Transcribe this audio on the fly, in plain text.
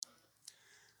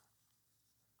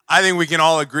I think we can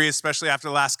all agree, especially after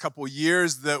the last couple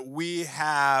years, that we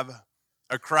have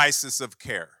a crisis of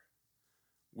care.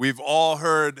 We've all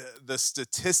heard the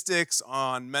statistics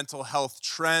on mental health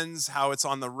trends, how it's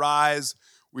on the rise.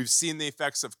 We've seen the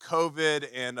effects of COVID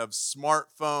and of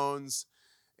smartphones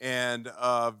and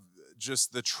of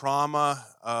just the trauma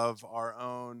of our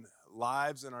own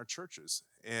lives and our churches,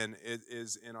 and it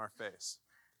is in our face.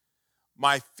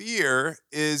 My fear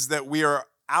is that we are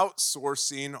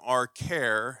outsourcing our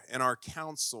care and our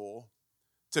counsel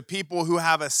to people who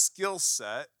have a skill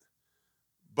set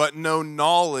but no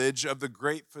knowledge of the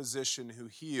great physician who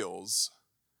heals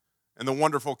and the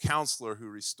wonderful counselor who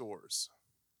restores.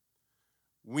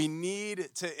 We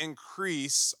need to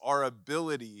increase our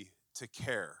ability to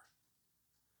care.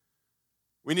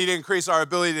 We need to increase our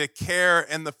ability to care,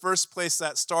 and the first place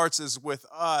that starts is with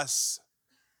us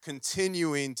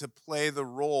continuing to play the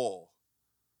role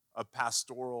of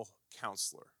pastoral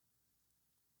counselor.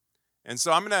 And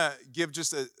so I'm going to give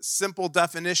just a simple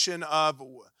definition of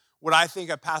what I think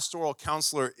a pastoral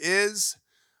counselor is.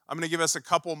 I'm going to give us a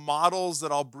couple models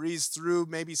that I'll breeze through,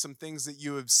 maybe some things that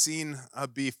you have seen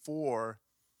before,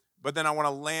 but then I want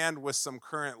to land with some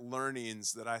current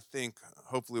learnings that I think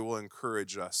hopefully will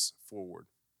encourage us forward.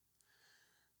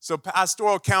 So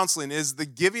pastoral counseling is the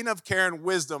giving of care and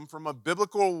wisdom from a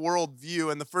biblical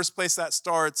worldview, and the first place that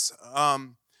starts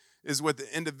is with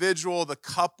the individual, the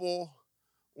couple,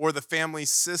 or the family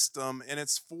system, and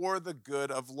it's for the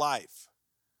good of life.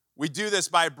 We do this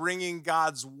by bringing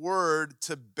God's word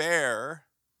to bear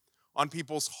on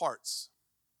people's hearts,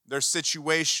 their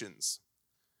situations,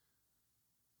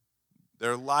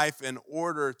 their life, in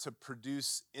order to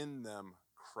produce in them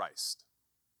Christ.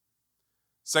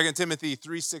 2 Timothy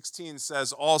 3:16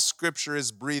 says, all scripture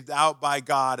is breathed out by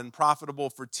God and profitable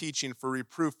for teaching, for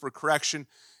reproof, for correction,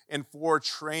 and for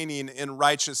training in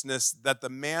righteousness, that the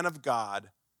man of God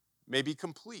may be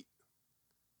complete,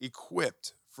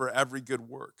 equipped for every good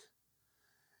work.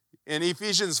 And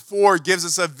Ephesians 4 gives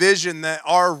us a vision that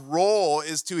our role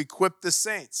is to equip the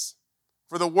saints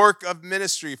for the work of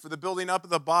ministry, for the building up of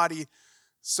the body,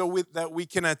 so that we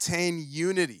can attain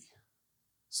unity,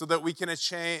 so that we can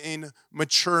attain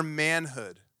mature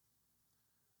manhood,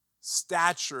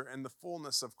 stature, and the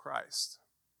fullness of Christ.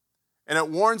 And it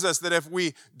warns us that if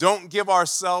we don't give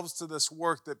ourselves to this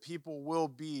work, that people will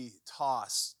be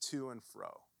tossed to and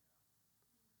fro.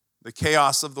 The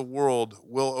chaos of the world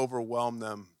will overwhelm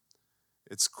them.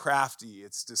 It's crafty,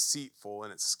 it's deceitful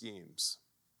in its schemes,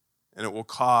 and it will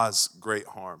cause great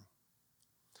harm.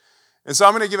 And so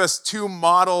I'm going to give us two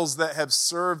models that have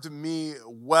served me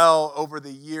well over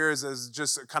the years as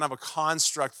just kind of a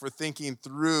construct for thinking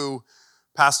through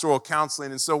pastoral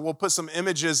counseling. And so we'll put some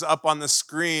images up on the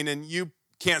screen, and you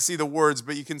can't see the words,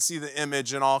 but you can see the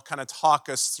image, and I'll kind of talk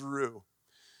us through.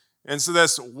 And so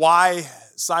this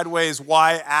sideways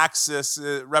y-axis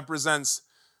represents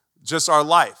just our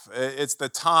life. It's the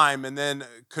time, and then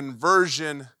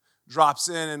conversion drops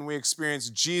in, and we experience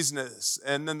Jesus.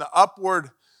 And then the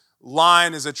upward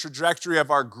line is a trajectory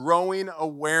of our growing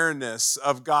awareness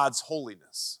of God's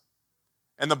holiness.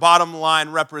 And the bottom line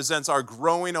represents our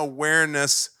growing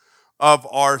awareness of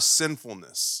our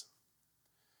sinfulness.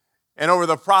 And over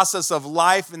the process of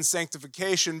life and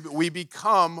sanctification, we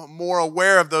become more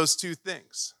aware of those two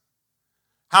things.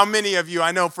 How many of you,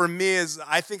 I know for me,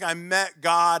 I think I met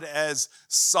God as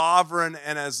sovereign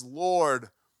and as Lord,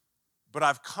 but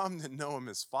I've come to know him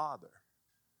as Father.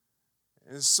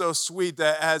 It's so sweet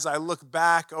that as I look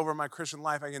back over my Christian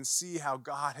life, I can see how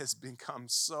God has become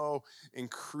so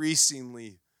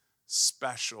increasingly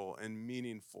special and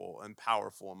meaningful and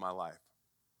powerful in my life.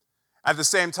 At the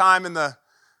same time, in the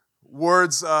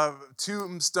words of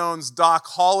Tombstone's Doc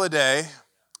Holliday,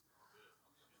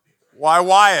 why,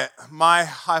 Wyatt, my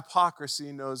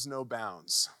hypocrisy knows no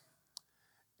bounds.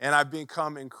 And I've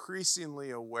become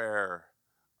increasingly aware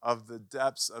of the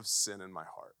depths of sin in my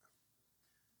heart.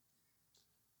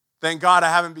 Thank God I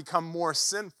haven't become more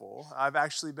sinful. I've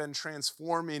actually been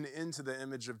transforming into the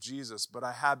image of Jesus, but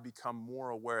I have become more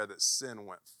aware that sin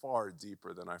went far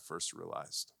deeper than I first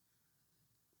realized.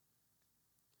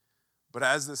 But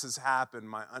as this has happened,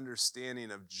 my understanding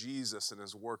of Jesus and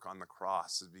his work on the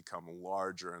cross has become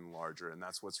larger and larger, and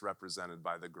that's what's represented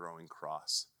by the growing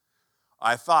cross.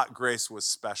 I thought grace was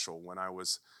special when I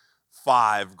was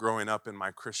 5 growing up in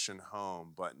my Christian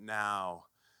home, but now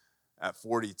at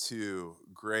 42,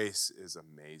 grace is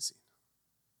amazing.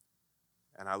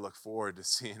 And I look forward to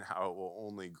seeing how it will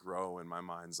only grow in my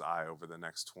mind's eye over the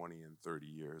next 20 and 30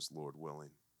 years, Lord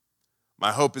willing.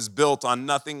 My hope is built on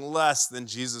nothing less than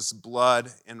Jesus'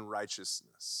 blood and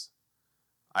righteousness.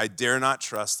 I dare not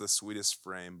trust the sweetest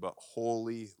frame, but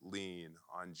wholly lean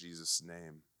on Jesus'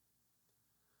 name.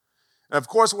 And of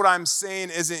course, what I'm saying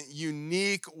isn't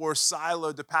unique or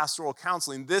siloed to pastoral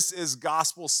counseling. This is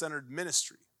gospel-centered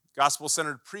ministry,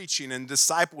 gospel-centered preaching and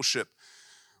discipleship.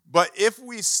 But if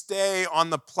we stay on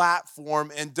the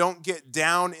platform and don't get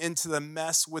down into the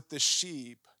mess with the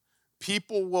sheep,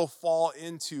 people will fall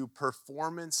into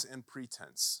performance and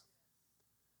pretense.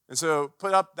 And so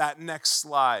put up that next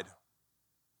slide.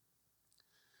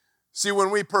 See, when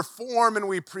we perform and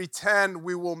we pretend,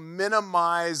 we will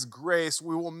minimize grace.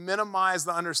 We will minimize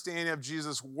the understanding of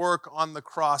Jesus' work on the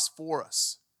cross for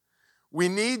us. We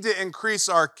need to increase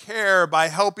our care by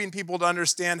helping people to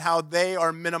understand how they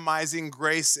are minimizing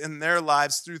grace in their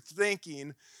lives through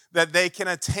thinking that they can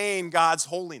attain God's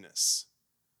holiness.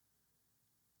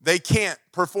 They can't.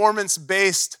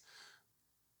 Performance-based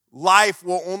life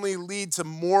will only lead to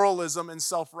moralism and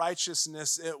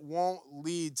self-righteousness. It won't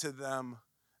lead to them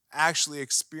actually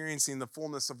experiencing the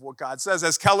fullness of what God says.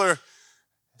 As Keller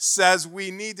says, we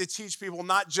need to teach people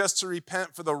not just to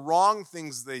repent for the wrong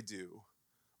things they do,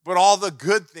 but all the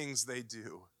good things they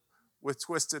do with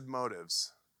twisted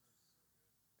motives.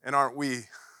 And aren't we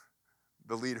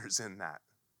the leaders in that?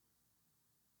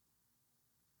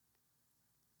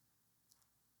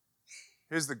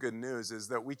 Here's the good news, is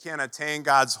that we can't attain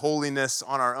God's holiness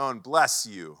on our own. Bless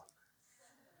you.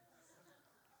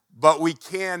 But we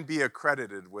can be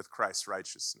accredited with Christ's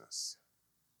righteousness.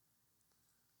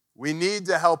 We need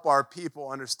to help our people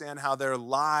understand how their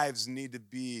lives need to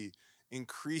be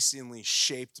increasingly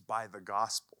shaped by the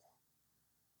gospel.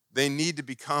 They need to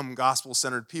become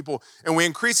gospel-centered people. And we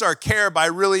increase our care by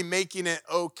really making it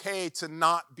okay to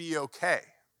not be okay.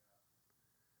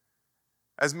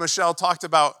 As Michelle talked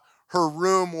about her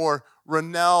room, or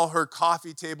Renelle, her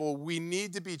coffee table, we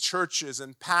need to be churches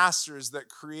and pastors that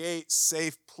create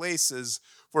safe places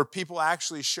for people to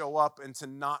actually show up and to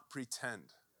not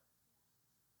pretend.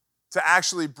 To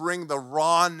actually bring the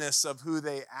rawness of who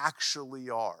they actually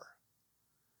are.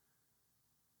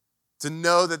 To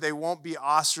know that they won't be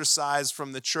ostracized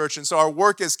from the church. And so our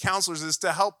work as counselors is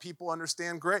to help people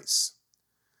understand grace.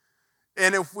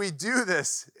 And if we do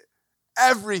this,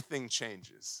 everything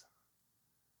changes.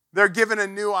 They're given a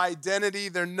new identity.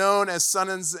 They're known as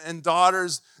sons and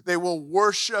daughters. They will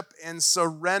worship and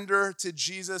surrender to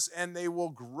Jesus, and they will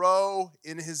grow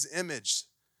in his image.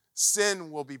 Sin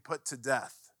will be put to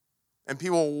death, and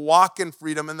people will walk in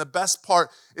freedom. And the best part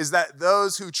is that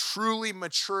those who truly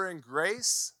mature in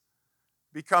grace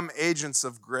become agents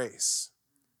of grace,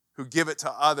 who give it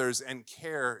to others, and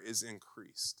care is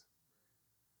increased.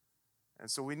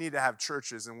 And so we need to have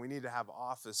churches, and we need to have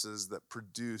offices that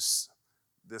produce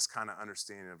this kind of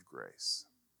understanding of grace.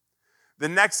 The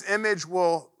next image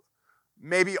will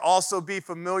maybe also be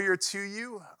familiar to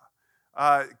you.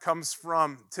 It comes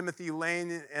from Timothy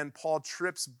Lane and Paul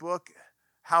Tripp's book,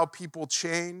 How People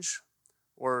Change,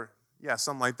 or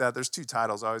something like that. There's two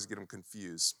titles. I always get them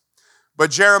confused.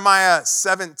 But Jeremiah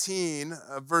 17,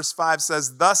 verse 5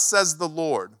 says, "Thus says the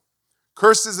Lord,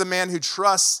 cursed is the man who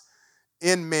trusts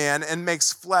in man and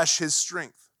makes flesh his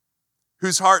strength,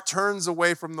 whose heart turns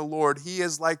away from the Lord. He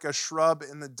is like a shrub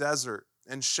in the desert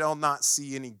and shall not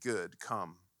see any good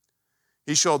come.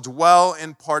 He shall dwell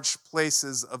in parched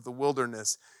places of the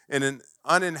wilderness, in an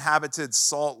uninhabited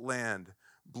salt land.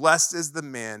 Blessed is the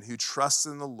man who trusts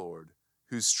in the Lord,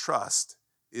 whose trust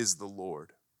is the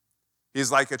Lord. He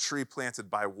is like a tree planted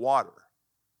by water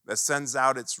that sends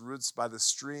out its roots by the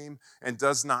stream and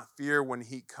does not fear when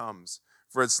heat comes,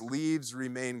 for its leaves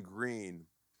remain green,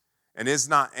 and is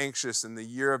not anxious in the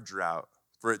year of drought,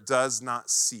 for it does not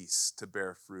cease to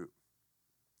bear fruit."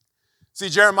 See,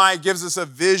 Jeremiah gives us a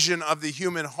vision of the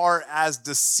human heart as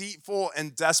deceitful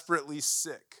and desperately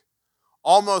sick,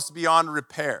 almost beyond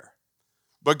repair.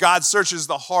 But God searches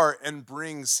the heart and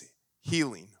brings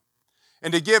healing.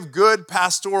 And to give good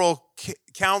pastoral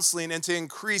counseling and to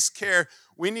increase care,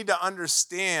 we need to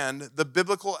understand the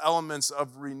biblical elements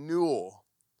of renewal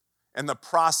and the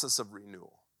process of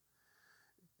renewal,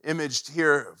 imaged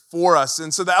here for us.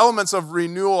 And so the elements of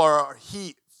renewal are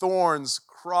heat, thorns,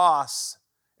 cross,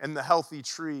 and the healthy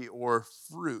tree or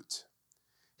fruit.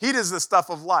 Heat is the stuff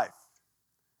of life.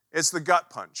 It's the gut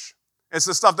punch. It's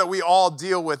the stuff that we all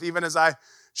deal with, even as I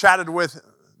chatted with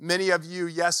many of you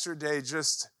yesterday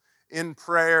just in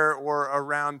prayer or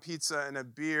around pizza and a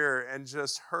beer, and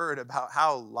just heard about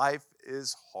how life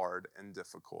is hard and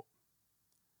difficult.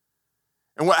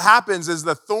 And what happens is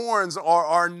the thorns are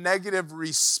our negative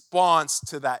response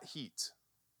to that heat.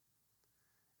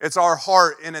 It's our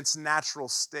heart in its natural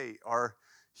state, our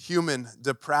human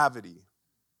depravity.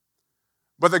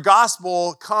 But the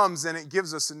gospel comes and it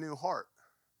gives us a new heart.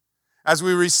 As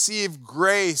we receive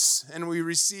grace and we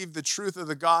receive the truth of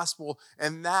the gospel,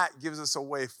 and that gives us a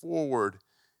way forward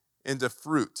into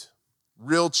fruit,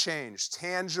 real change,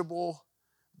 tangible,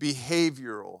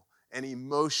 behavioral, and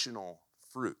emotional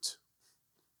fruit.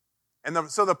 And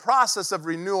so the process of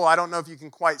renewal, I don't know if you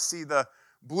can quite see the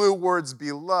blue words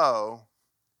below,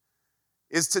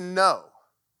 is to know,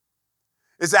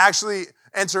 is to actually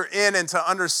enter in and to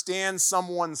understand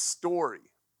someone's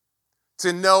story,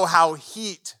 to know how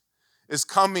heat is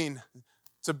coming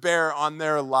to bear on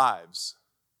their lives.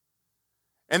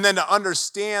 And then to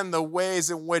understand the ways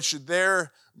in which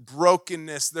their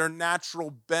brokenness, their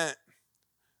natural bent,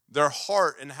 their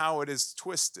heart and how it is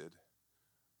twisted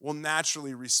will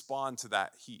naturally respond to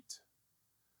that heat.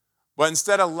 But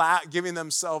instead of giving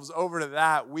themselves over to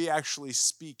that, we actually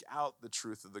speak out the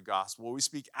truth of the gospel. We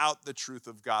speak out the truth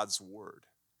of God's word.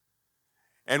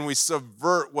 And we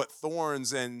subvert what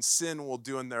thorns and sin will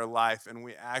do in their life, and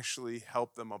we actually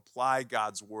help them apply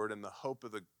God's word in the hope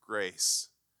of the grace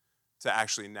to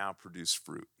actually now produce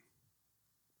fruit.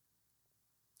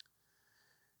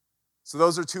 So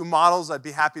those are two models. I'd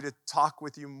be happy to talk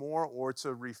with you more or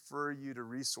to refer you to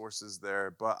resources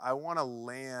there, but I want to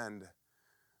land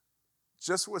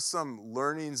just with some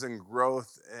learnings and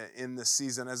growth in this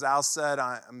season. As Al said,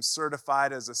 I'm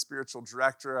certified as a spiritual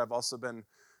director. I've also been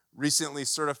recently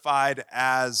certified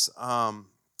as a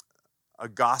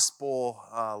gospel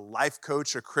life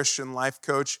coach, a Christian life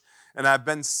coach. And I've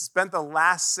spent the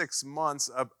last 6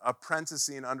 months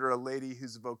apprenticing under a lady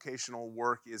whose vocational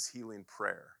work is healing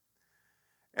prayer.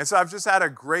 And so I've just had a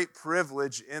great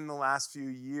privilege in the last few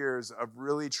years of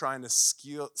really trying to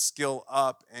skill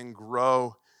up and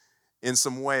grow in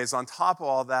some ways. On top of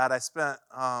all that, I spent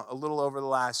a little over the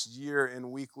last year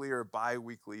in weekly or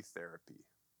bi-weekly therapy.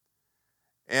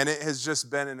 And it has just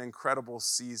been an incredible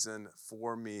season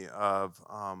for me of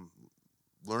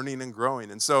learning and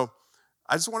growing. And so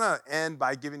I just want to end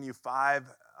by giving you 5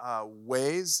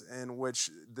 ways in which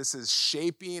this is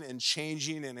shaping and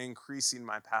changing and increasing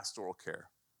my pastoral care.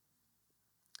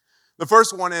 The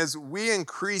first one is we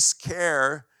increase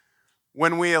care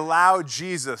when we allow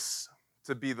Jesus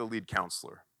to be the lead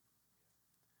counselor.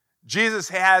 Jesus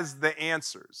has the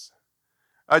answers.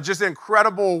 Just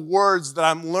incredible words that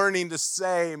I'm learning to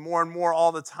say more and more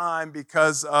all the time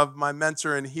because of my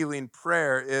mentor in healing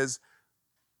prayer is,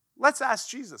 let's ask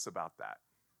Jesus about that.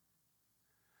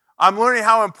 I'm learning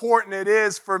how important it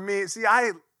is for me. See,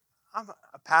 I'm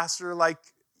a pastor,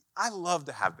 I love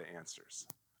to have the answers.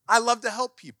 I love to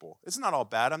help people. It's not all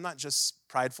bad. I'm not just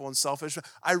prideful and selfish.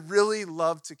 I really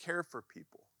love to care for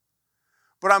people.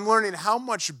 But I'm learning how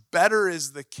much better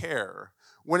is the care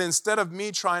when instead of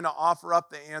me trying to offer up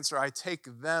the answer, I take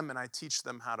them and I teach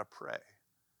them how to pray.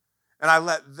 And I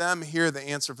let them hear the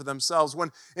answer for themselves.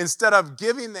 When instead of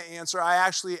giving the answer, I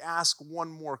actually ask one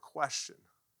more question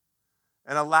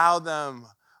and allow them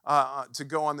to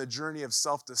go on the journey of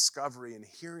self-discovery and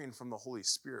hearing from the Holy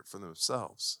Spirit for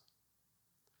themselves.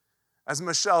 As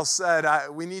Michelle said,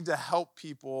 we need to help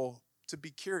people to be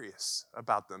curious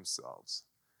about themselves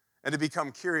and to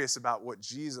become curious about what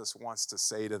Jesus wants to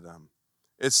say to them.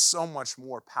 It's so much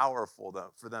more powerful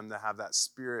for them to have that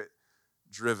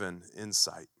spirit-driven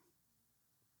insight.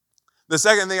 The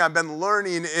second thing I've been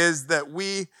learning is that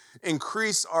we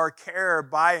increase our care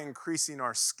by increasing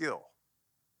our skill.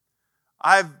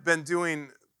 I've been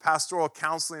doing pastoral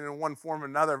counseling in one form or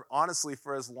another, honestly,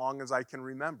 for as long as I can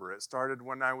remember. It started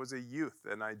when I was a youth,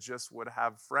 and I just would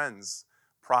have friends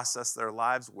process their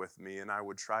lives with me, and I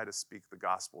would try to speak the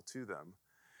gospel to them.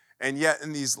 And yet,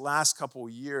 in these last couple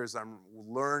years, I'm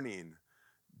learning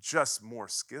just more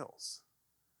skills.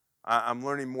 I'm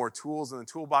learning more tools in the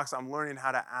toolbox. I'm learning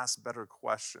how to ask better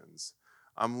questions.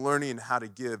 I'm learning how to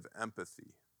give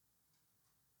empathy.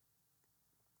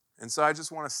 And so I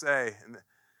just want to say,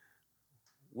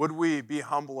 would we be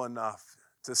humble enough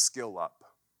to skill up?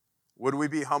 Would we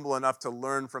be humble enough to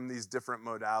learn from these different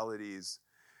modalities?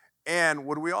 And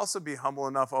would we also be humble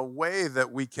enough, a way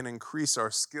that we can increase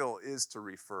our skill is to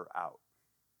refer out?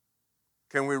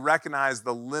 Can we recognize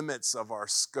the limits of our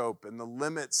scope and the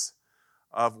limits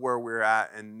of where we're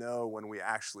at and know when we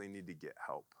actually need to get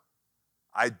help?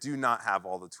 I do not have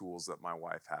all the tools that my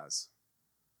wife has.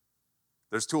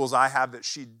 There's tools I have that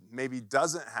she maybe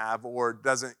doesn't have or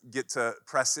doesn't get to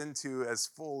press into as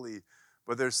fully,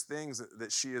 but there's things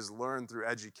that she has learned through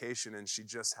education, and she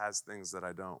just has things that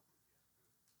I don't.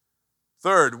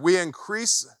 Third, we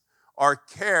increase our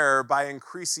care by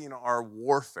increasing our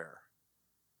warfare.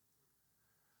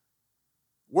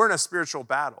 We're in a spiritual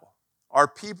battle. Our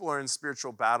people are in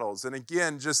spiritual battles. And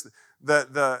again, just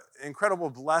the incredible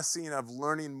blessing of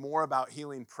learning more about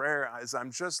healing prayer is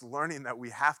I'm just learning that we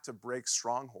have to break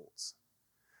strongholds.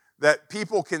 That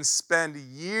people can spend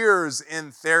years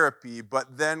in therapy,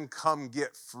 but then come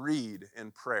get freed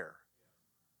in prayer.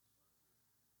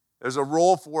 There's a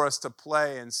role for us to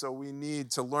play, and so we need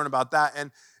to learn about that.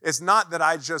 And it's not that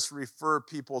I just refer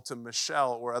people to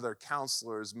Michelle or other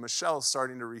counselors. Michelle is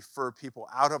starting to refer people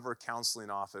out of her counseling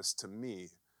office to me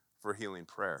for healing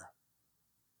prayer.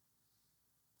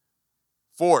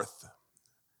 Fourth,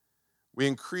 we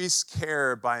increase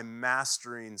care by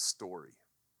mastering story.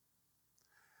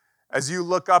 As you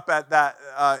look up at that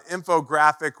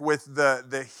infographic with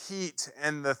the heat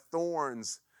and the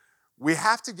thorns, we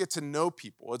have to get to know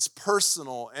people. It's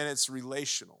personal and it's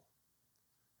relational.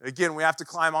 Again, we have to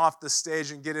climb off the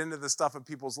stage and get into the stuff of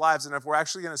people's lives. And if we're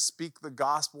actually going to speak the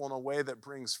gospel in a way that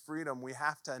brings freedom, we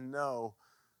have to know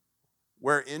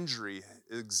where injury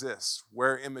exists,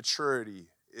 where immaturity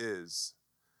is.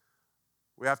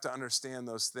 We have to understand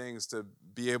those things to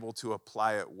be able to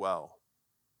apply it well.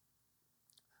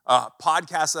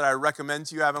 Podcasts that I recommend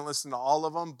to you, I haven't listened to all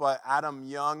of them, but Adam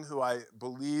Young, who I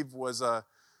believe was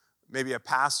maybe a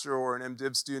pastor or an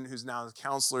MDiv student who's now a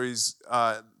counselor, he's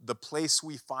The Place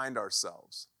We Find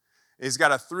Ourselves. He's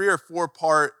got a 3 or 4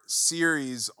 part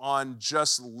series on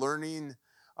just learning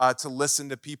to listen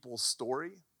to people's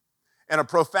story. And a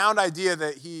profound idea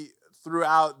that he threw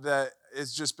out that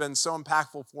has just been so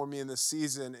impactful for me in this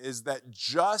season is that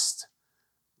just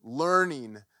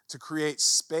learning to create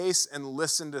space and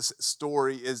listen to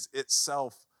story is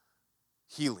itself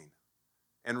healing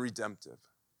and redemptive.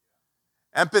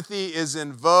 Empathy is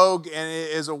in vogue, and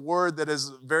it is a word that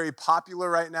is very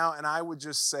popular right now, and I would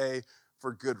just say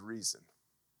for good reason.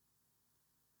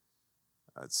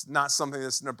 It's not something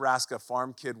this Nebraska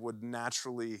farm kid would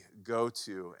naturally go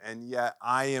to, and yet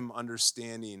I am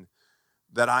understanding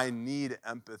that I need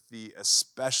empathy,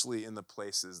 especially in the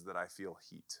places that I feel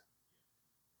heat.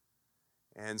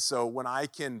 And so when I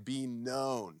can be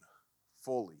known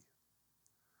fully,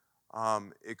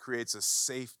 it creates a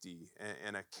safety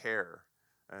and a care.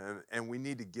 And we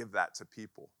need to give that to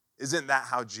people. Isn't that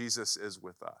how Jesus is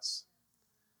with us?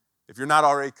 If you're not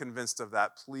already convinced of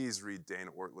that, please read Dane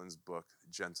Ortland's book,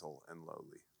 Gentle and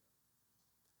Lowly.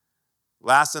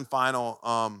 Last and final,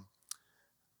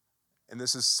 and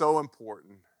this is so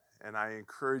important, and I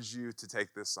encourage you to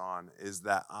take this on, is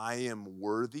that I am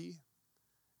worthy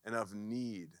and of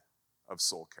need of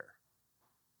soul care.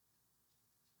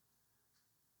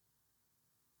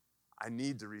 I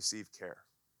need to receive care.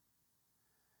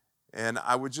 And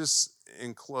I would just,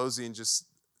 in closing, just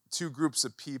 2 groups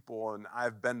of people, and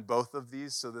I've been both of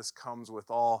these, so this comes with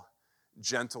all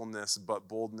gentleness, but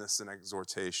boldness and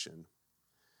exhortation,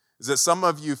 is that some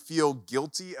of you feel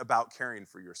guilty about caring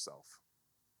for yourself.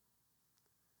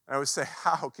 And I would say,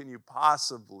 how can you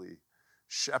possibly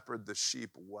shepherd the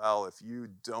sheep well if you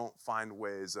don't find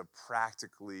ways of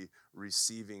practically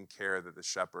receiving care that the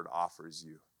shepherd offers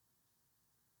you?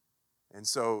 And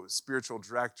so spiritual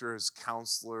directors,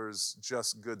 counselors,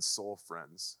 just good soul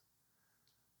friends,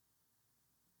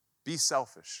 be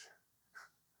selfish.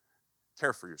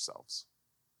 Care for yourselves.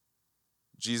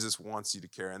 Jesus wants you to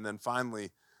care. And then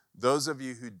finally, those of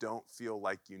you who don't feel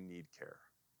like you need care,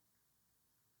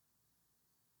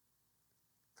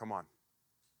 come on.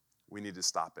 We need to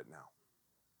stop it now.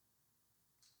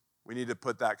 We need to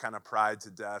put that kind of pride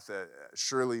to death.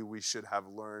 Surely we should have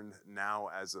learned now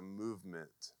as a movement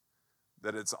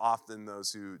that it's often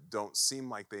those who don't seem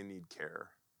like they need care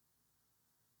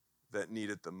that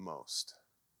need it the most.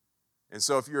 And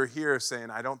so if you're here saying,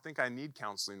 I don't think I need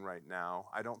counseling right now,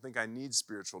 I don't think I need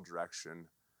spiritual direction,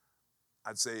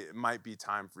 I'd say it might be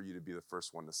time for you to be the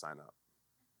first one to sign up.